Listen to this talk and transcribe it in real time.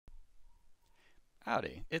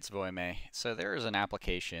Howdy, it's Voime. So there is an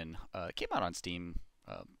application, came out on Steam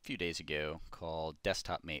a few days ago called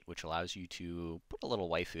Desktop Mate, which allows you to put a little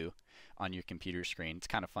waifu on your computer screen. It's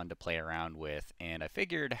kind of fun to play around with, and I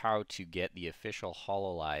figured how to get the official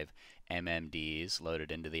Hololive MMDs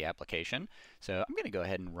loaded into the application. So I'm going to go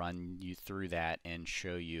ahead and run you through that and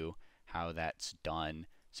show you how that's done.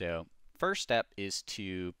 So first step is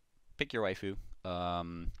to pick your waifu.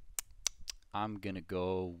 I'm going to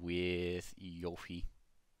go with Yofi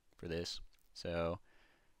for this. So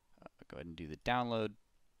go ahead and do the download.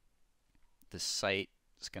 The site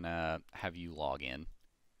is going to have you log in.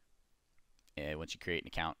 And once you create an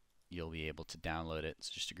account, you'll be able to download it.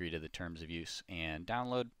 So just agree to the terms of use and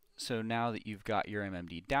download. So now that you've got your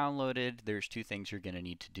MMD downloaded, there's two things you're going to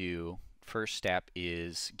need to do. First step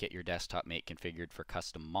is get your desktop mate configured for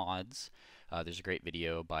custom mods. There's a great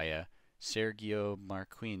video by Sergio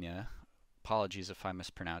Marquina. Apologies if I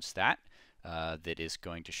mispronounced that. That is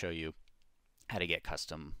going to show you how to get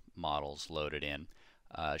custom models loaded in.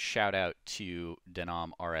 Shout out to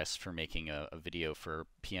Denom RS for making a video for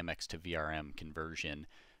PMX to VRM conversion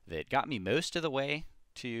that got me most of the way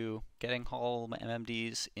to getting Hol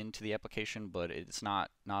MMDs into the application, but it's not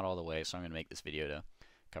all the way, so I'm going to make this video to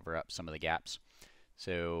cover up some of the gaps.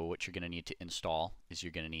 So what you're going to need to install is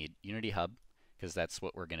you're going to need Unity Hub, because that's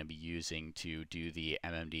what we're going to be using to do the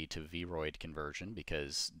MMD to Vroid conversion,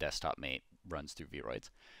 because Desktop Mate runs through Vroids.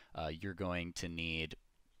 You're going to need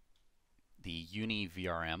the Uni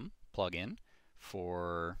VRM plugin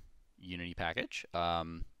for Unity package.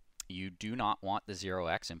 You do not want the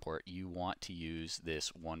 0x import. You want to use this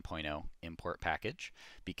 1.0 import package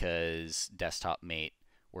because Desktop Mate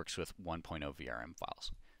works with 1.0 VRM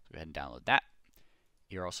files. So go ahead and download that.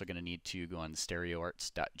 You're also going to need to go on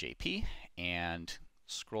stereoarts.jp and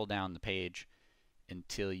scroll down the page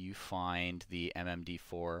until you find the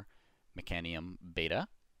MMD4 Mechanium beta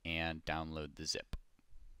and download the zip.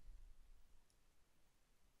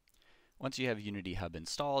 Once you have Unity Hub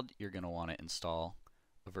installed, you're going to want to install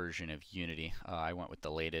a version of Unity. I went with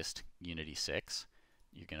the latest, Unity 6.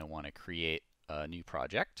 You're going to want to create a new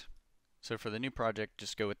project. So for the new project,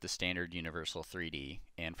 just go with the standard Universal 3D,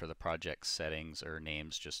 and for the project settings or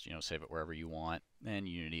names, just save it wherever you want. Then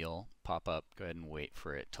Unity will pop up. Go ahead and wait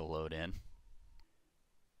for it to load in.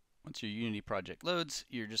 Once your Unity project loads,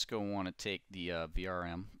 you're just going to want to take the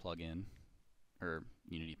VRM plugin or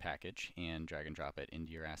Unity package and drag and drop it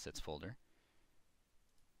into your assets folder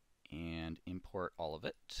and import all of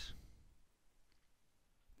it.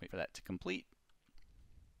 Wait for that to complete.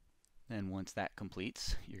 Then once that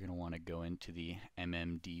completes, you're going to want to go into the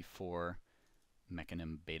MMD4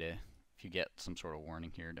 Mechanium beta. If you get some sort of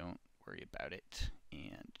warning here, don't worry about it,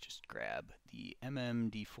 and just grab the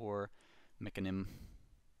MMD4 Mechanium.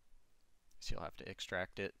 So you'll have to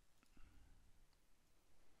extract it,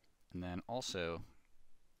 and then also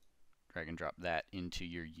drag and drop that into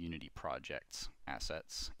your Unity projects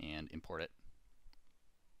assets and import it.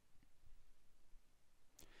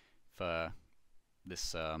 If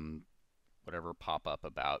this whatever pop up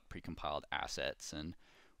about precompiled assets and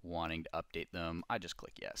wanting to update them, I just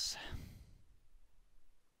click yes.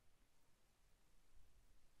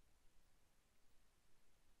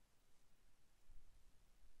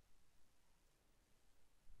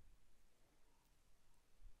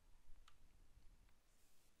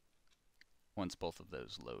 Once both of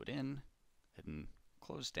those load in, go ahead and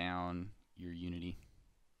close down your Unity,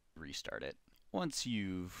 restart it. Once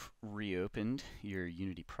you've reopened your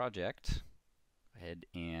Unity project, go ahead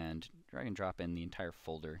and drag and drop in the entire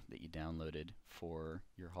folder that you downloaded for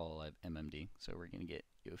your Hololive MMD. So we're going to get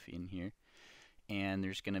Yofi in here. And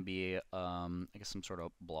there's going to be, I guess, some sort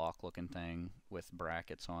of block looking thing with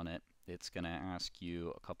brackets on it. It's going to ask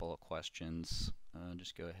you a couple of questions.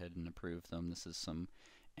 Just go ahead and approve them. This is some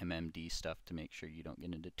MMD stuff to make sure you don't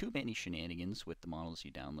get into too many shenanigans with the models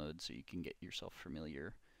you download, so you can get yourself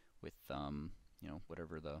familiar with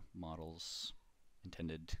whatever the model's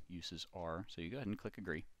intended uses are. So you go ahead and click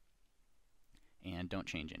agree, and don't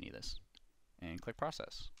change any of this, and click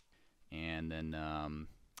process, and then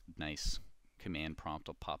nice command prompt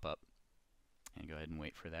will pop up, and go ahead and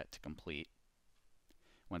wait for that to complete.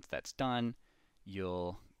 Once that's done,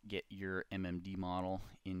 you'll get your MMD model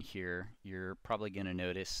in here. You're probably going to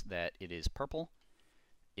notice that it is purple.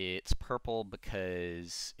 It's purple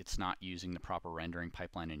because it's not using the proper rendering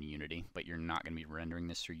pipeline in Unity, but you're not going to be rendering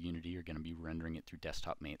this through Unity. You're going to be rendering it through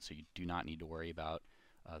Desktop Mate, so you do not need to worry about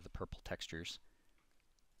the purple textures.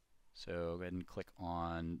 So go ahead and click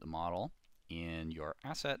on the model. In your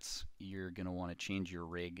assets, you're going to want to change your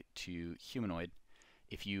rig to humanoid.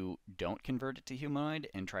 If you don't convert it to humanoid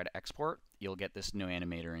and try to export, you'll get this no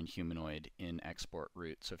animator and humanoid in export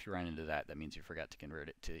root. So if you run into that, that means you forgot to convert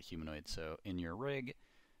it to humanoid. So in your rig,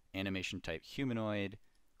 animation type humanoid,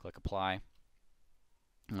 click apply.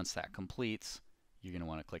 Once that completes, you're going to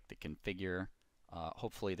want to click the configure.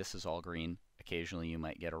 Hopefully this is all green. Occasionally you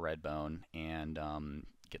might get a red bone and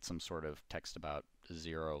get some sort of text about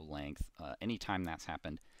 0 length. Anytime that's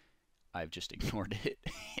happened, I've just ignored it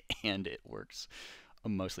and it works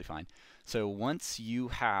mostly fine. So once you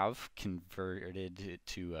have converted it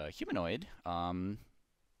to humanoid,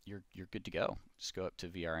 you're good to go. Just go up to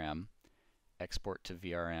VRM, export to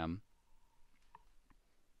VRM.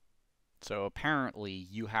 So apparently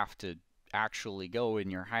you have to actually go in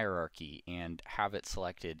your hierarchy and have it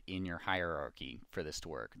selected in your hierarchy for this to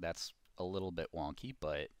work. That's a little bit wonky,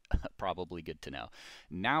 but probably good to know.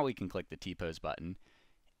 Now we can click the T-pose button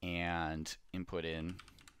and input in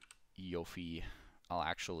Yofi. I'll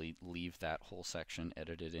actually leave that whole section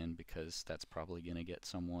edited in because that's probably going to get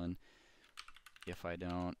someone if I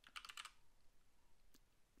don't.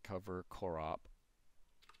 Cover corp,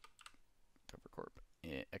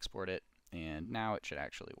 export it, and now it should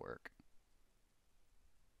actually work.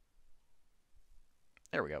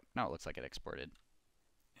 There we go. Now it looks like it exported.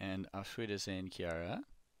 And Auf Wiedersehen, Chiara,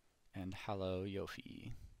 and hello,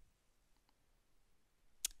 Yofi.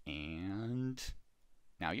 And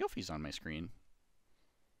now Yofi's on my screen.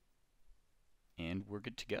 And we're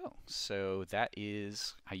good to go. So that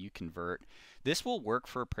is how you convert. This will work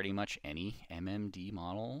for pretty much any MMD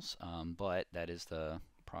models, but that is the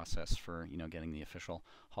process for getting the official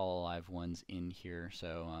Hololive ones in here.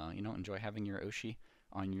 So enjoy having your Oshi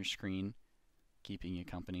on your screen, keeping you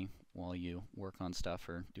company while you work on stuff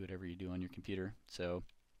or do whatever you do on your computer. So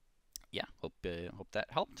yeah, hope that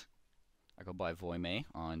helped. I go by Voime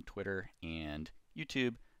on Twitter and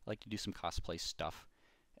YouTube. I like to do some cosplay stuff.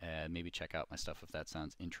 Maybe check out my stuff if that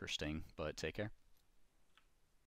sounds interesting, but take care.